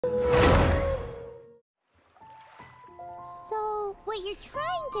So, what you're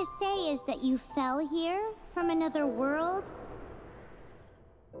trying to say is that you fell here from another world?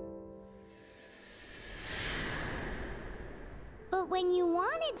 But when you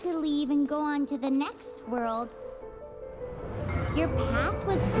wanted to leave and go on to the next world, your path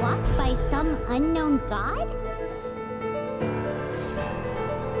was blocked by some unknown god?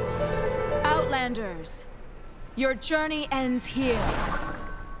 Outlanders, your journey ends here.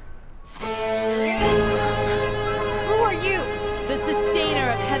 Who are you? The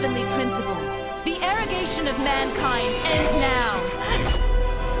sustainer of heavenly principles. The arrogation of mankind ends now.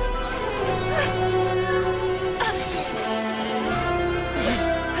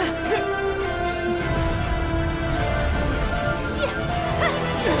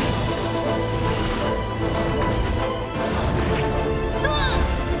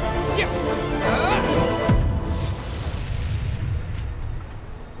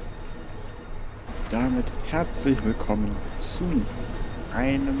 Damit herzlich willkommen zu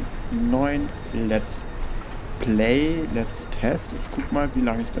einem neuen Let's Play, Let's Test. Ich guck mal, wie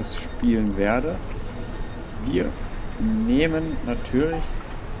lange ich das spielen werde. Wir nehmen natürlich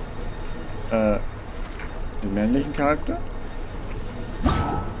den männlichen Charakter.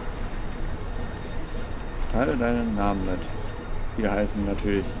 Teile deinen Namen mit. Wir heißen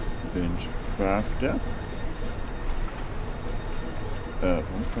natürlich Bnschcrafter.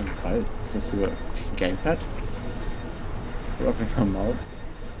 Warum ist denn kalt? Ist das für Gamepad? Oder auf jeden Fall Maus?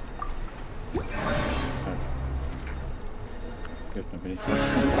 Ja. Gut, dann bin ich das.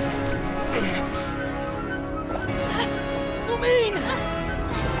 Um ihn!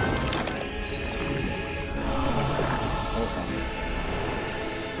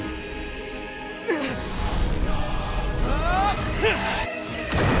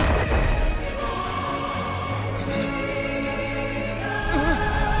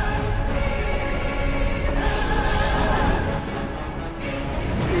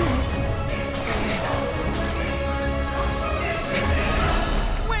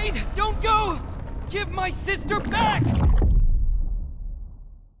 Give my sister back!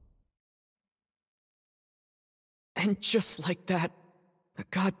 And just like that, the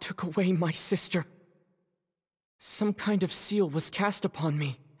god took away my sister. Some kind of seal was cast upon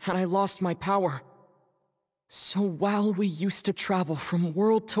me, and I lost my power. So while we used to travel from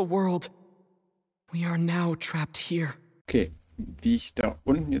world to world, we are now trapped here. Okay, wie ich da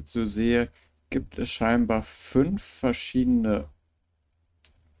unten jetzt so sehe, gibt es scheinbar 5 verschiedene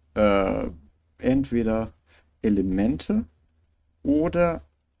entweder Elemente oder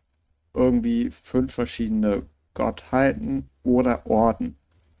irgendwie 5 verschiedene Gottheiten oder Orden.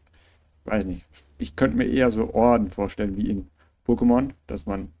 Weiß nicht. Ich könnte mir eher so Orden vorstellen wie in Pokémon, dass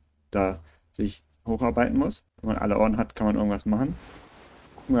man da sich hocharbeiten muss. Wenn man alle Orden hat, kann man irgendwas machen.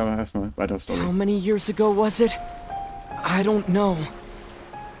 Gucken wir aber erstmal weiter Story. How many years ago was it? I don't know.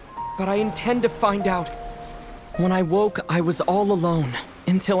 But I intend to find out. When I woke, I was all alone.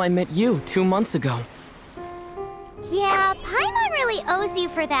 Until I met you 2 months ago. Yeah, Paimon really owes you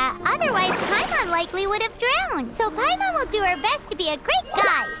for that. Otherwise, Paimon likely would have drowned. So Paimon will do her best to be a great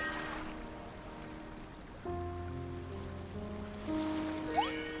guide.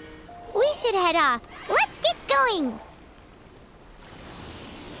 We should head off. Let's get going.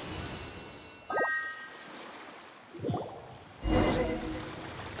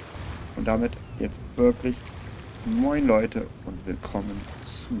 Und damit jetzt wirklich moin Leute und willkommen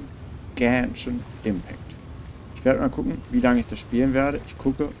zu Genshin Impact. Ich werde mal gucken, wie lange ich das spielen werde. Ich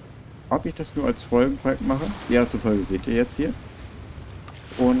gucke, ob ich das nur als Folgenprojekt mache. Die erste Folge seht ihr jetzt hier.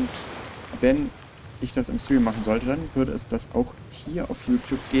 Und wenn ich das im Stream machen sollte, dann würde es das auch hier auf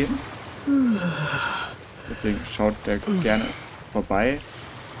YouTube geben. Deswegen schaut da gerne vorbei,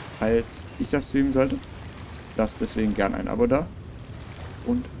 falls ich das streamen sollte. Lasst deswegen gerne ein Abo da.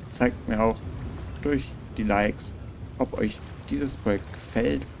 Und zeigt mir auch durch die Likes, ob euch dieses Projekt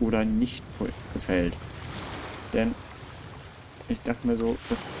gefällt oder nicht gefällt. Denn ich dachte mir so,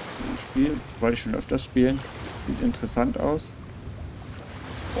 das Spiel wollte ich schon öfters spielen, sieht interessant aus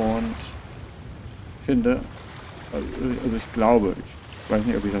und finde, also ich glaube, ich weiß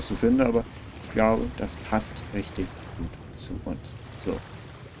nicht, ob ich das so finde, aber ich glaube, das passt richtig gut zu uns. So,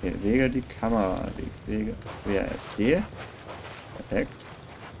 bewege die Kamera, bewege WASD, perfekt.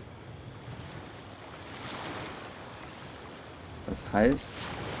 Das heißt,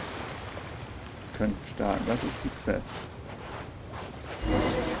 wir können starten. Was ist die Quest?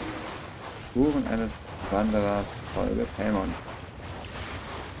 Spuren eines Wanderers, Folge Paimon.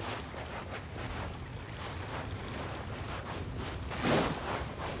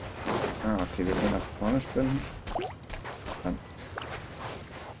 Ah, okay, wir können nach vorne springen. Dann.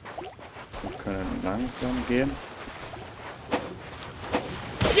 Wir können langsam gehen.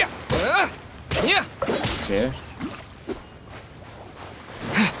 Okay.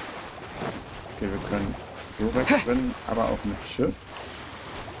 Okay, wir können so wegrennen, aber auch mit Schiff.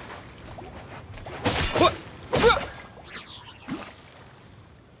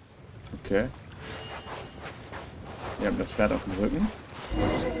 Okay. Wir haben das Schwert auf dem Rücken.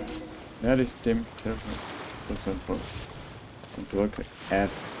 Werde ich dem Telefon folgen. Und drücke F.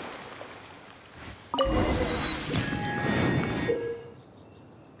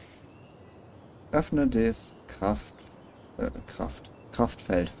 Öffne das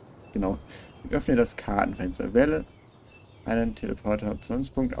Kraftfeld. Genau. Öffne das Kartenfenster. Wähle einen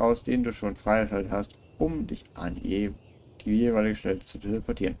Teleportationspunkt aus, den du schon freigeschaltet hast, um dich an die jeweilige Stelle zu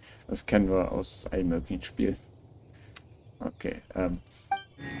teleportieren. Das kennen wir aus allen möglichen Spielen. Okay.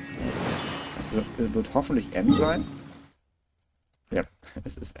 Es wird hoffentlich M sein. Ja,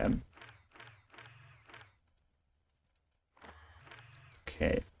 es ist M.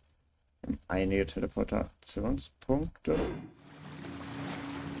 Okay. Einige Teleportationspunkte.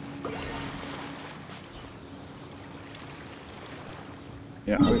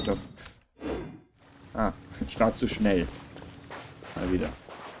 Ja, habe ich doch. Ah, ich war zu schnell. Mal wieder.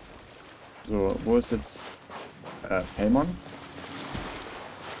 So, wo ist jetzt Paimon?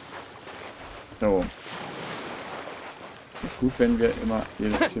 Da oben. Es ist gut, wenn wir immer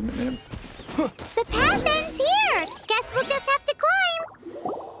jedes Tier mitnehmen. The path ends here. Guess we'll just have to climb.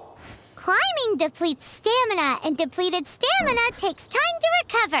 Climbing depletes stamina, and depleted stamina takes time to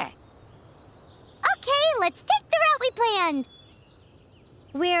recover. Okay, let's take the route we planned.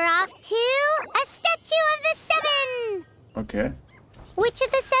 We're off to a statue of the seven. Okay. Which of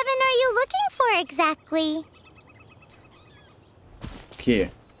the seven are you looking for exactly?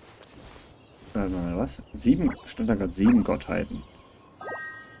 Okay. Was? Stand da gerade 7 Gottheiten.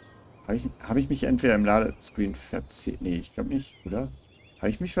 Hab ich mich entweder im Ladescreen verzählt? Nee, ich glaube nicht, oder? Habe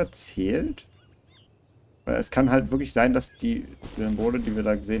ich mich verzählt? Weil es kann halt wirklich sein, dass die Symbole, die wir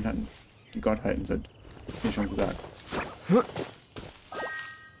da gesehen hatten, die Gottheiten sind. Wie schon gesagt.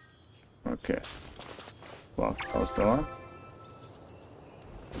 Okay. Boah, Ausdauer.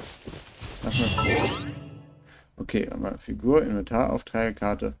 Okay, einmal Figur, Inventar, Aufträge,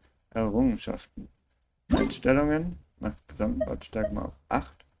 Karte, Errungenschaften. Einstellungen. Macht Gesamtlautstärke mal auf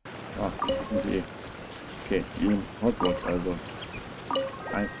 8. Ah, das ist eine E. Okay, wie in Hogwarts also.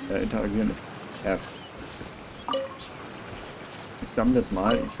 Interagieren ist F. Ich sammle das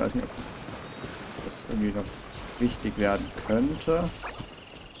mal. Ich weiß nicht, ob das irgendwie noch wichtig werden könnte.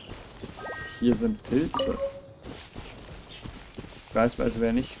 Hier sind Pilze. Ich weiß also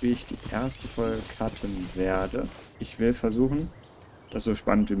nicht, wie ich die erste Folge cutten werde. Ich will versuchen, das so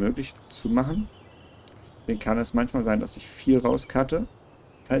spannend wie möglich zu machen. Deswegen kann es manchmal sein, dass ich viel rauscutte.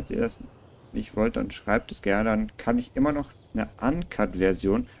 Falls ihr das nicht wollt, dann schreibt es gerne. Dann kann ich immer noch eine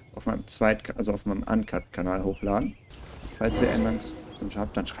Uncut-Version auf meinem also auf meinem Uncut-Kanal hochladen. Falls ihr Änderungswünsche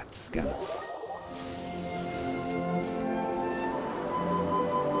habt, dann schreibt es gerne.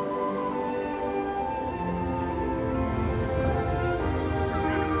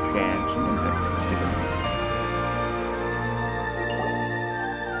 Genshin Impact.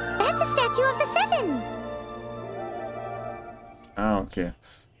 That's a statue of the seven. Ah, okay.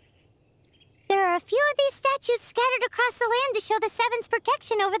 There are a few of these statues scattered across the land to show the Seven's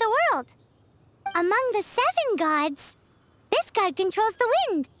protection over the world. Among the seven gods, this god controls the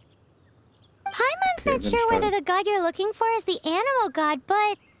wind. Paimon's not sure whether the god you're looking for is the animal god,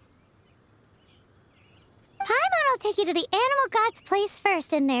 but Paimon will take you to the animal god's place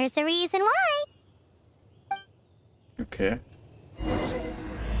first, and there's a reason why. Okay.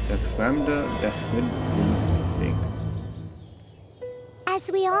 Der Fremde, der Windling. As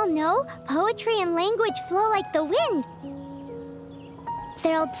we all know, poetry and language flow like the wind.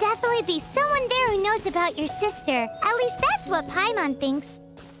 There'll definitely be someone there who knows about your sister. At least that's what Paimon thinks.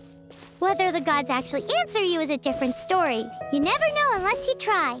 Whether the gods actually answer you is a different story. You never know unless you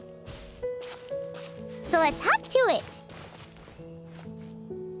try. So let's hop to it.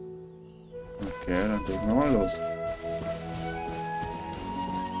 Okay, dann legen wir mal los.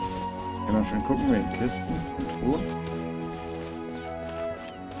 Immer schön gucken in Kisten und Truhen.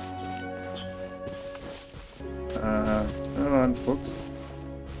 Da war ein Fuchs.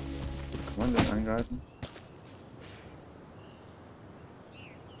 Kann man den angreifen?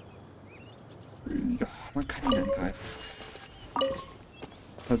 Ja, man kann ihn angreifen.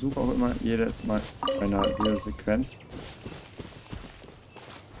 Versuche auch immer jedes Mal bei einer Videosequenz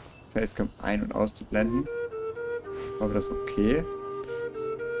Facecam ein- und auszublenden. Ich hoffe, das ist okay.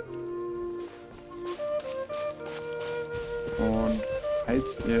 Und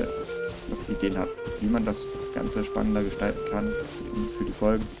falls ihr noch Ideen habt, wie man das Ganze spannender gestalten kann für die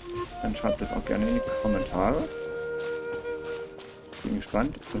Folgen, dann schreibt das auch gerne in die Kommentare. Bin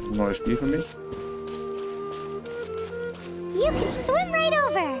gespannt. Das ist ein neues Spiel für mich. You can swim right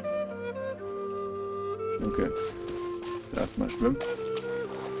over. Okay. Zuerst mal schwimmen.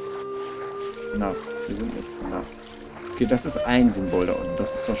 Nass. Wir sind jetzt nass. Okay, das ist ein Symbol da unten.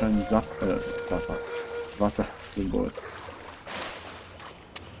 Das ist wahrscheinlich ein Wassersymbol.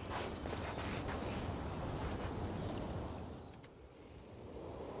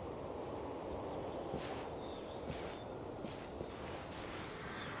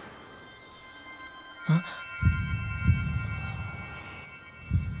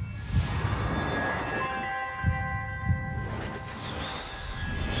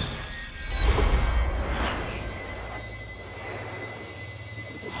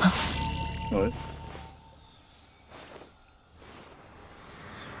 Toll.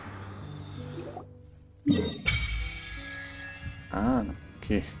 Ah,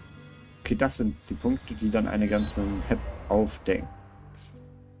 okay. Okay, das sind die Punkte, die dann eine ganze Map aufdecken.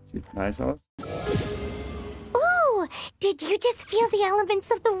 Sieht nice aus. Ooh, did you just feel the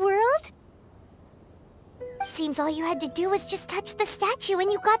elements of the world? Seems all you had to do was just touch the statue and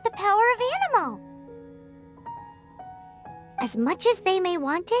you got the power of Animo. As much as they may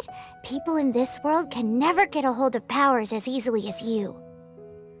want it, people in this world can never get a hold of powers as easily as you.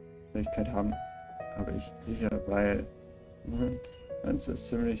 Fähigkeit habe ich sicher, weil das ist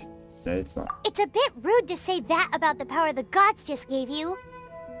ziemlich seltsam. It's a bit rude to say that about the power the gods just gave you.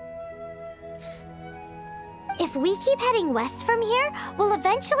 If we keep heading west from here, we'll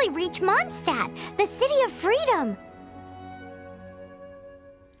eventually reach Mondstadt, the city of freedom.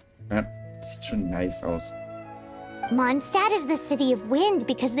 Ja, sieht schon nice aus. Mondstadt is the city of wind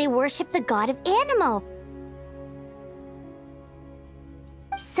because they worship the god of Animo.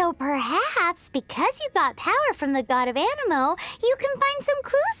 So perhaps, because you got power from the god of Animo, you can find some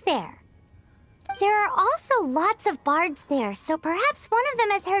clues there. There are also lots of bards there, so perhaps one of them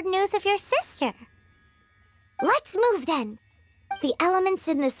has heard news of your sister. Let's move then. The elements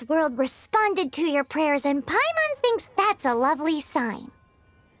in this world responded to your prayers, and Paimon thinks that's a lovely sign.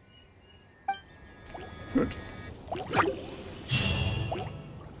 Gut.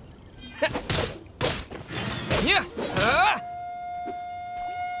 Yeah.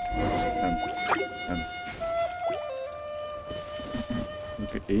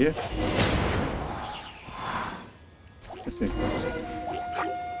 Okay. Deswegen.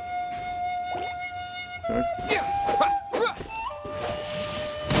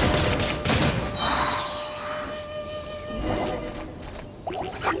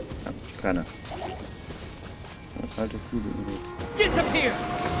 Brenne. Das halte ich gut. Disappear.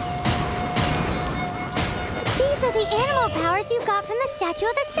 These are the animal powers you got from the Statue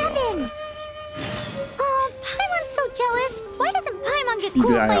of the Seven. Oh, Paimon's so jealous. Why doesn't Paimon get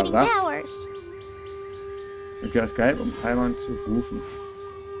cool fighting powers? Okay, das ist geil, um Paimon zu rufen.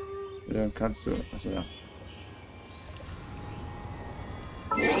 Dann kannst du... Achso, ja.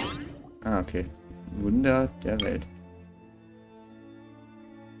 Ah, okay. Wunder der Welt.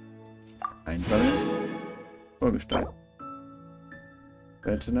 Einsammeln. Vorgestalten.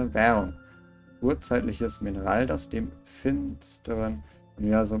 Seltene Währung. Urzeitliches Mineral, das dem finsteren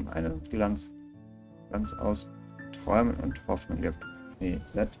Universum einen Glanz aus Träumen und Hoffnung gibt. Nee,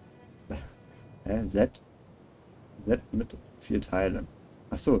 Z mit 4 Teilen.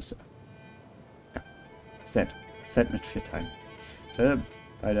 Achso, ja. Z mit 4 Teilen. Stelle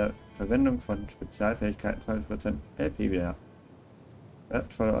bei der Verwendung von Spezialfähigkeiten 20% LP wieder.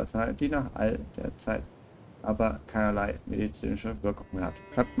 Wertvolle Arznei, die nach all der Zeit aber keinerlei medizinische Wirkung mehr hat.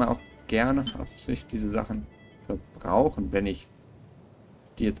 Schreibt mal auch gerne, ob sich diese Sachen verbrauchen, wenn ich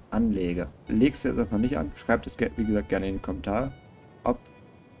die jetzt anlege. Legst du jetzt noch nicht an, schreibt es wie gesagt gerne in die Kommentare, ob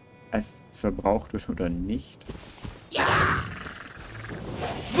es verbraucht wird oder nicht. Ja!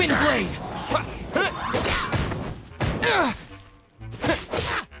 Windblade!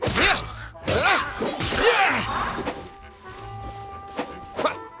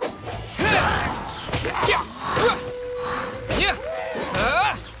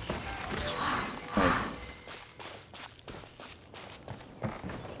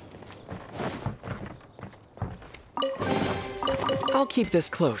 I'll keep this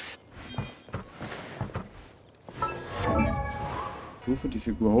close. Rufe die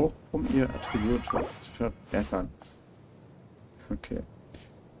Figur hoch, um ihr Attribut zu verbessern. Okay.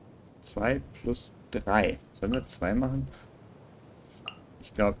 2 plus 3. Sollen wir 2 machen?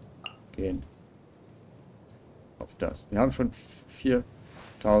 Ich glaube, gehen. Auf das. Wir haben schon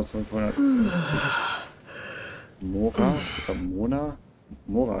 4500 Mora oder Mona.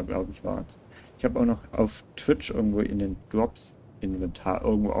 Mora, glaube ich, war es. Ich habe auch noch auf Twitch irgendwo in den Drops-Inventar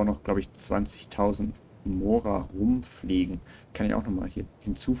irgendwo auch noch, glaube ich, 20.000 Mora rumfliegen. Kann ich auch nochmal hier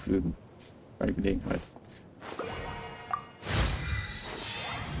hinzufügen. Bei Gelegenheit.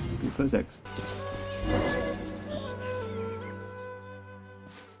 Stufe 6.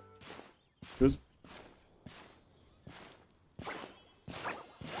 Tschüss.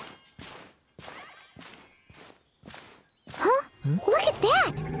 Look at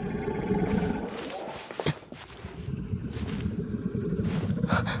that!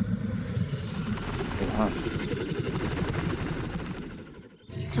 Oha.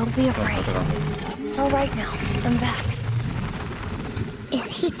 Don't be afraid. It's all right now. I'm back. Is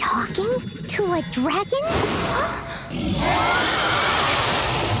he talking to a dragon?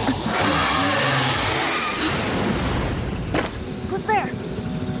 Who's there?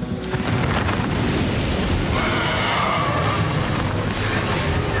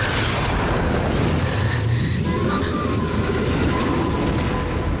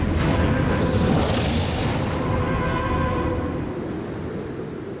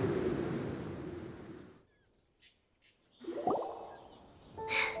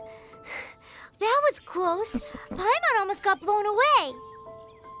 That was close. Paimon almost got blown away.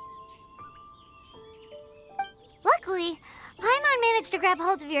 Luckily, Paimon managed to grab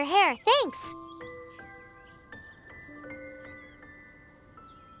hold of your hair. Thanks.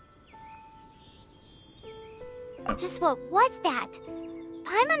 Just what was that?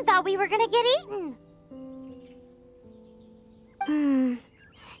 Paimon thought we were gonna get eaten.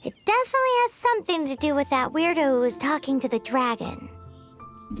 It definitely has something to do with that weirdo who was talking to the dragon.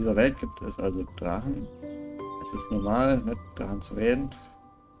 In dieser Welt gibt es also Drachen. Es ist normal, mit Drachen zu reden.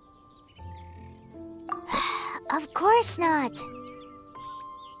 Of course not.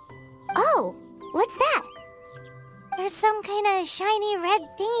 Oh, what's that? There's some kind of shiny red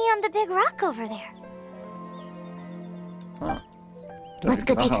thingy on the big rock over there. Ah, da Let's ist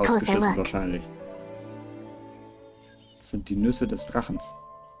go ein Drache take a closer ausgeschlossen look. wahrscheinlich. Das sind die Nüsse des Drachens.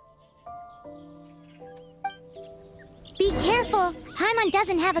 Be careful. Paimon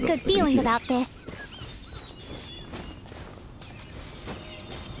doesn't have a good feeling about this.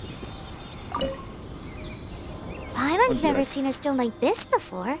 Paimon's never seen a stone like this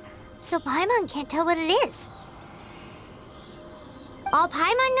before, so Paimon can't tell what it is. All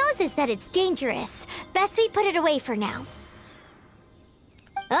Paimon knows is that it's dangerous. Best we put it away for now.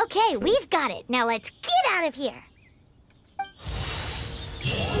 Okay, we've got it. Now let's get out of here.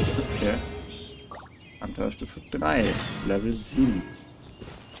 Okay. Abenteuerstufe 3, Level 7.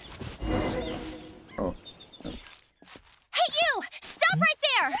 Oh. Hey, you! Stop right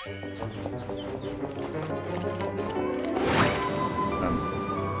there!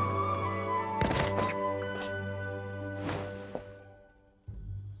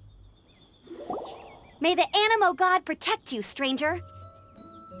 May the Animo God protect you, stranger.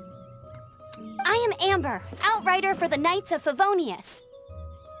 I am Amber, outrider for the Knights of Favonius.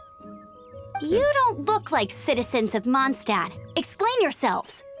 You don't look like citizens of Mondstadt. Explain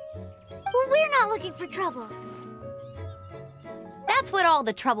yourselves. Well, we're not looking for trouble. That's what all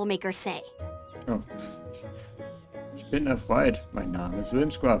the troublemakers say. Oh. Ich bin erfreut. Mein Name ist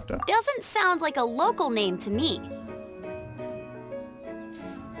Bnschcrafter. Doesn't sound like a local name to me.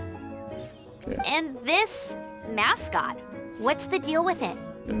 Okay. And this mascot, what's the deal with it?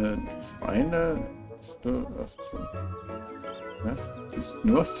 Feinde? Was ist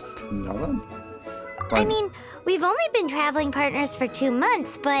nur zum Knabbern? I mean, we've only been traveling partners for 2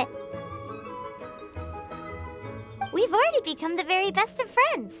 months, but we've already become the very best of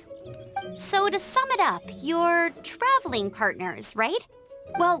friends. So to sum it up, you're traveling partners, right?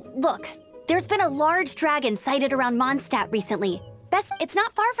 Well, look, there's been a large dragon sighted around Mondstadt recently. It's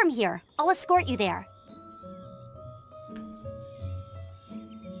not far from here. I'll escort you there.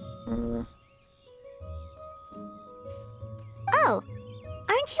 Oh,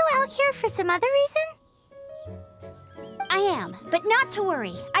 aren't you out here for some other reason? I am, but not to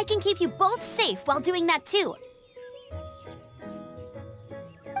worry. I can keep you both safe while doing that too.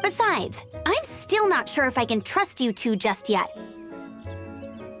 Besides, I'm still not sure if I can trust you two just yet.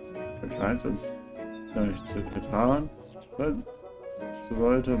 Bescheid, sonst ist ja nicht zu getan. So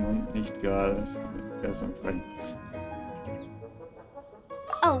sollte man nicht gerade erst anfangen.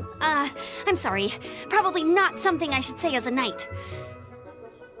 Oh, I'm sorry. Probably not something I should say as a knight.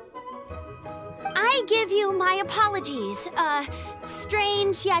 I give you my apologies,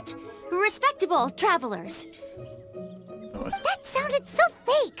 strange yet respectable travelers. That sounded so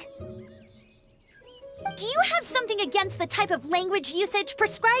fake. Do you have something against the type of language usage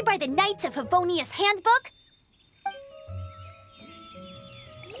prescribed by the Knights of Favonius Handbook?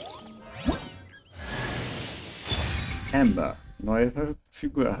 Amber. Neue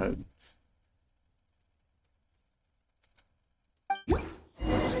Figur erhalten.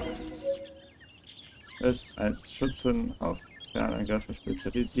 Ist als Schützin auf Fernangriffe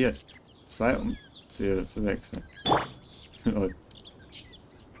spezialisiert. 2, um Ziele zu wechseln. Lol.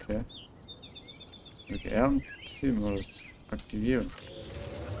 Okay. Okay, R und Zielmodus aktivieren.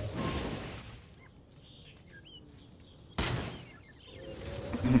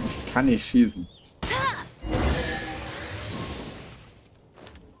 Ich kann nicht schießen.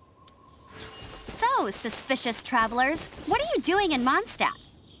 So, suspicious travelers, what are you doing in Mondstadt?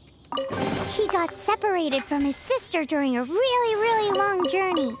 He got separated from his sister during a really long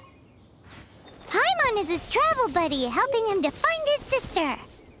journey. Paimon is his travel buddy, helping him to find his sister.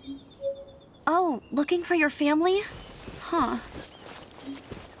 Oh, looking for your family? Huh.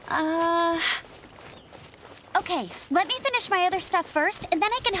 Okay, let me finish my other stuff first, and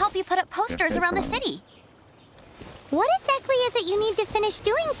then I can help you put up posters around the city. What exactly is it you need to finish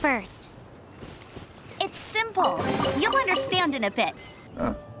doing first? It's simple. You'll understand in a bit.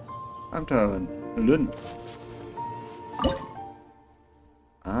 Ah, Abenteurerin. Lynn.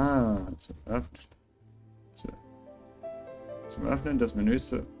 Ah, zum Öffnen des Menüs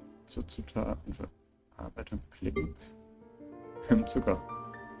zur Zutatenverarbeitung klicken. Im Zucker.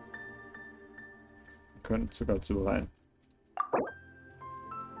 Wir können Zucker zubereiten.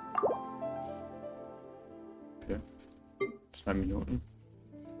 Okay. 2 Minuten.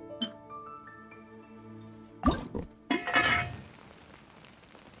 So.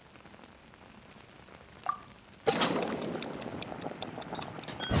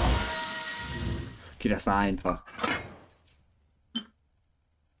 Okay, das war einfach.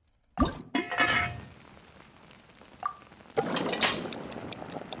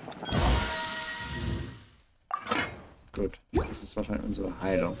 Gut, das ist wahrscheinlich unsere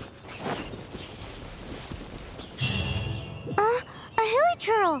Heilung. A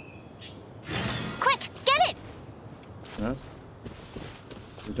hilichurl. Quick, get it! Was?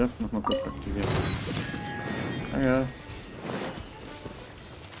 Ich will das nochmal kurz aktivieren. Ah ja.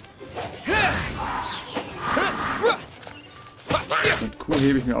 Mit Q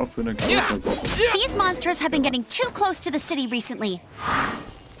hebe ich mir auf für eine größere Gruppe. These monsters have been getting too close to the city recently.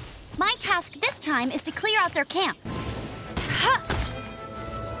 My task this time is to clear out their camp.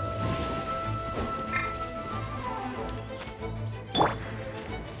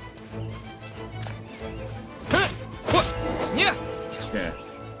 Okay.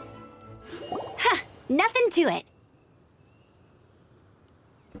 Nothing to it.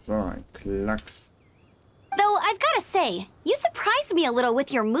 Das war ein Klacks. Though I've gotta say, you surprised me a little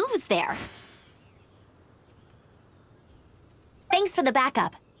with your moves there. Thanks for the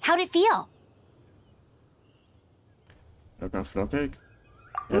backup. How'd it feel? Locker flockig.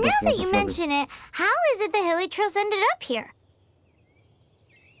 Now that you mention it, how is it the hilichurls ended up here?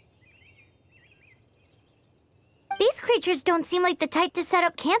 These creatures don't seem like the type to set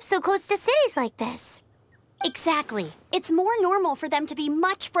up camp so close to cities like this. Exactly. It's more normal for them to be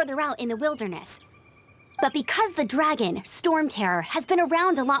much further out in the wilderness. But because the dragon, Storm Terror, has been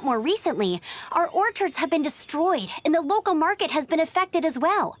around a lot more recently, our orchards have been destroyed and the local market has been affected as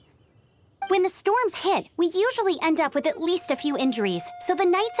well. When the storms hit, we usually end up with at least a few injuries, so the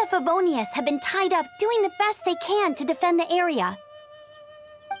Knights of Favonius have been tied up doing the best they can to defend the area.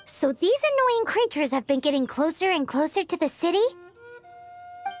 So these annoying creatures have been getting closer and closer to the city?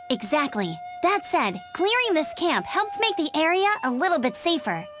 Exactly. That said, clearing this camp helped make the area a little bit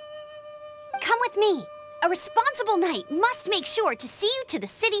safer. Come with me. A responsible knight must make sure to see you to the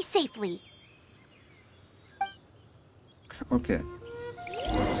city safely. Okay.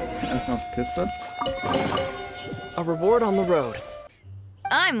 Erstmal auf die Kiste. A reward on the road.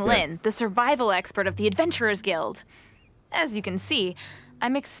 I'm Lynn, the survival expert of the Adventurers Guild. As you can see,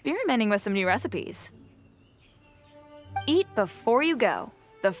 I'm experimenting with some new recipes. Eat before you go.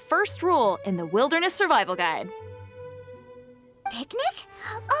 The first rule in the Wilderness Survival Guide. Picnic?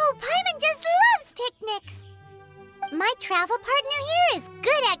 Oh, Paimon just loves picnics! My travel partner here is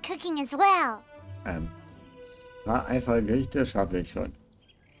good at cooking as well. Einfache Gerichte schaffe ich schon.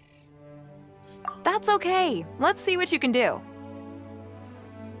 That's okay. Let's see what you can do.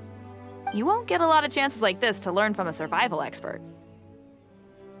 You won't get a lot of chances like this to learn from a survival expert.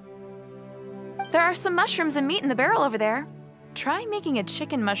 There are some mushrooms and meat in the barrel over there. Try making a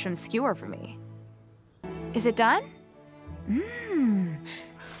chicken mushroom skewer for me. Is it done? Mmm,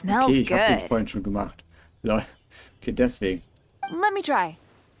 smells Okay, ich habe den good. vorhin schon gemacht. Lol. Okay, deswegen. Let me try.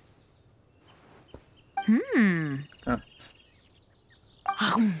 Ah.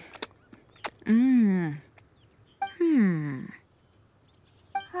 Mmm.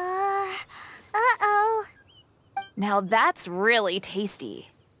 Uh-oh. Now that's really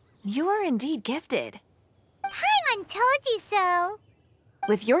tasty. You are indeed gifted. Paimon told you so.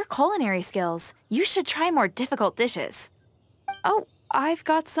 With your culinary skills, you should try more difficult dishes. Oh, I've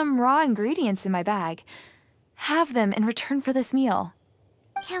got some raw ingredients in my bag. Have them in return for this meal.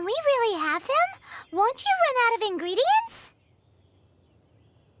 Can we really have them? Won't you run out of ingredients?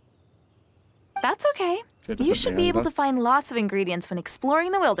 That's okay. You should be able to find lots of ingredients when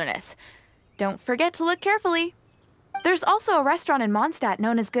exploring the wilderness. Don't forget to look carefully. There's also a restaurant in Mondstadt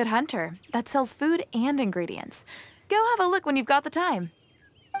known as Good Hunter that sells food and ingredients. Go have a look when you've got the time.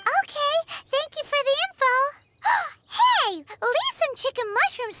 Okay, thank you for the info. Hey, leave some chicken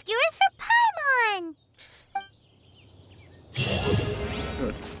mushroom skewers for Paimon.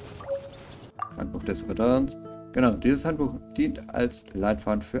 Gut. Handbuch des Ritters. Genau, dieses Handbuch dient als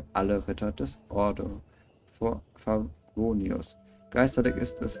Leitfaden für alle Ritter des Ordo vor Favonius. Gleichzeitig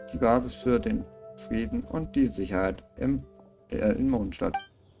ist es die Basis für den Frieden und die Sicherheit in Mondstadt.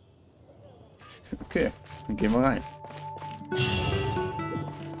 Okay, dann gehen wir rein.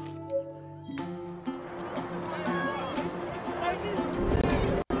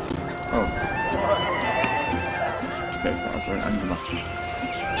 Oh. Ich hab die Festerauswahl angemacht.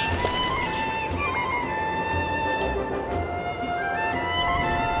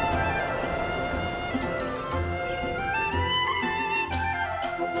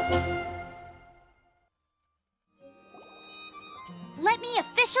 Let me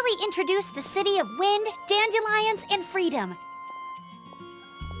officially introduce the city of wind, dandelions, and freedom.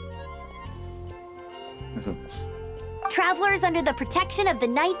 Also. Travelers under the protection of the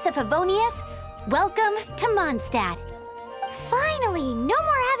Knights of Favonius, welcome to Mondstadt. Finally, no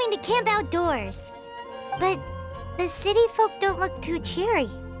more having to camp outdoors. But the city folk don't look too cheery.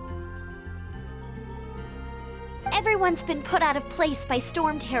 Everyone's been put out of place by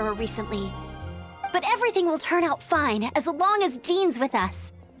storm terror recently. But everything will turn out fine as long as Jean's with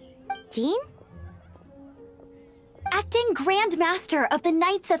us. Jean? Acting Grand Master of the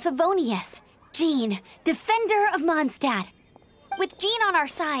Knights of Favonius. Jean, Defender of Mondstadt. With Jean on our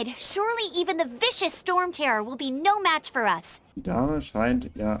side, surely even the vicious storm terror will be no match for us. Die Dame scheint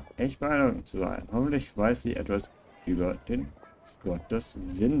ja echt beeindruckend zu sein. Hoffentlich weiß sie etwas über den Gott des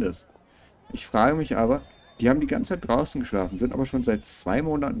Windes. Ich frage mich aber, die haben die ganze Zeit draußen geschlafen, sind aber schon seit 2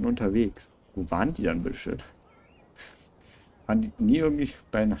 Monaten unterwegs. Wo waren die dann bestimmt? Waren die nie irgendwie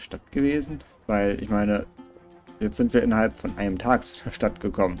bei einer Stadt gewesen? Weil, ich meine, jetzt sind wir innerhalb von einem Tag zu der Stadt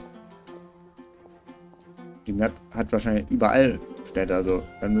gekommen. Die Map hat wahrscheinlich überall Städte, also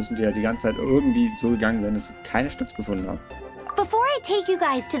dann müssen die ja die ganze Zeit irgendwie so gegangen sein, dass sie keine Stadt gefunden haben. Before I take you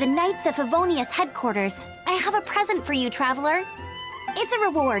guys to the Knights of Favonius headquarters, I have a present for you, traveler. It's a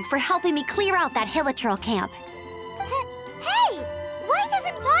reward for helping me clear out that Hilichurl camp. Hey! Why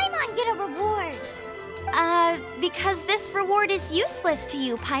doesn't Paimon get a reward? Because this reward is useless to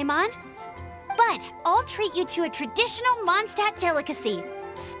you, Paimon. But I'll treat you to a traditional Mondstadt delicacy,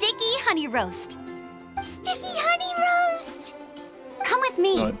 sticky honey roast. Sticky honey roast! Come with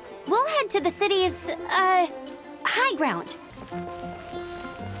me. Nein. We'll head to the city's, high ground.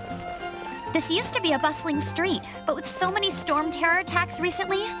 This used to be a bustling street, but with so many storm terror attacks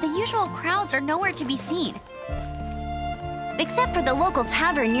recently, the usual crowds are nowhere to be seen. Except for the local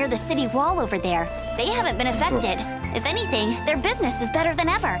tavern near the city wall over there. They haven't been affected. If anything, their business is better than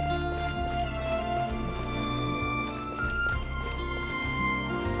ever.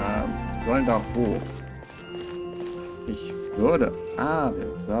 Sollen da hoch. Ich würde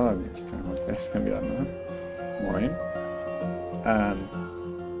aber sagen, ich kann mal besser wieder, ne? Moin.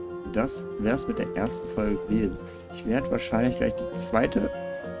 Das wär's mit der ersten Folge gewesen. Ich werde wahrscheinlich gleich die zweite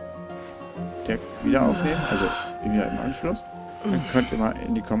wieder aufnehmen, also wieder im Anschluss. Dann könnt ihr mal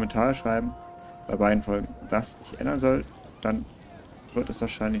in die Kommentare schreiben, bei beiden Folgen, was ich ändern soll. Dann wird es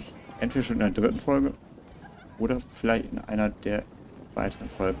wahrscheinlich entweder schon in der 3. Folge oder vielleicht in einer der weiteren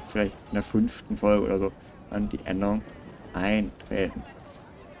Folgen, vielleicht in der 5. Folge oder so, an die Änderung eintreten.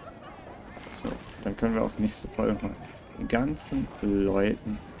 So, dann können wir auch nächste Folge mal mit den ganzen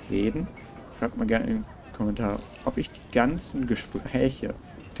Leuten reden. Schreibt mal gerne in die Kommentare, ob ich die ganzen Gespräche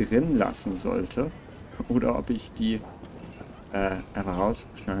drin lassen sollte oder ob ich die einfach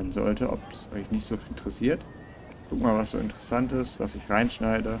rausschneiden sollte, ob es euch nicht so interessiert. Guck mal, was so interessant ist, was ich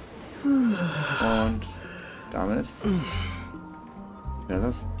reinschneide. Und damit wäre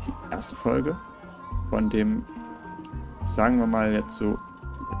das die erste Folge von dem, sagen wir mal jetzt so,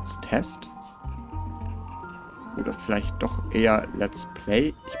 als Test. Oder vielleicht doch eher Let's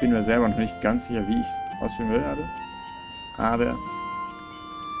Play. Ich bin mir selber noch nicht ganz sicher, wie ich es ausführen werde. Aber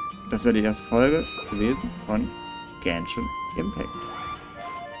das wäre die erste Folge gewesen von Genshin Impact.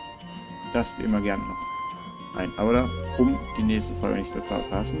 Das wie immer gerne noch ein Abo da, um die nächste Folge nicht zu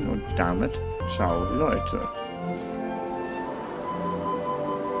verpassen. Und damit, ciao Leute.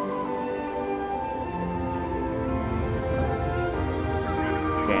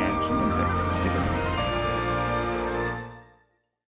 Genshin Impact.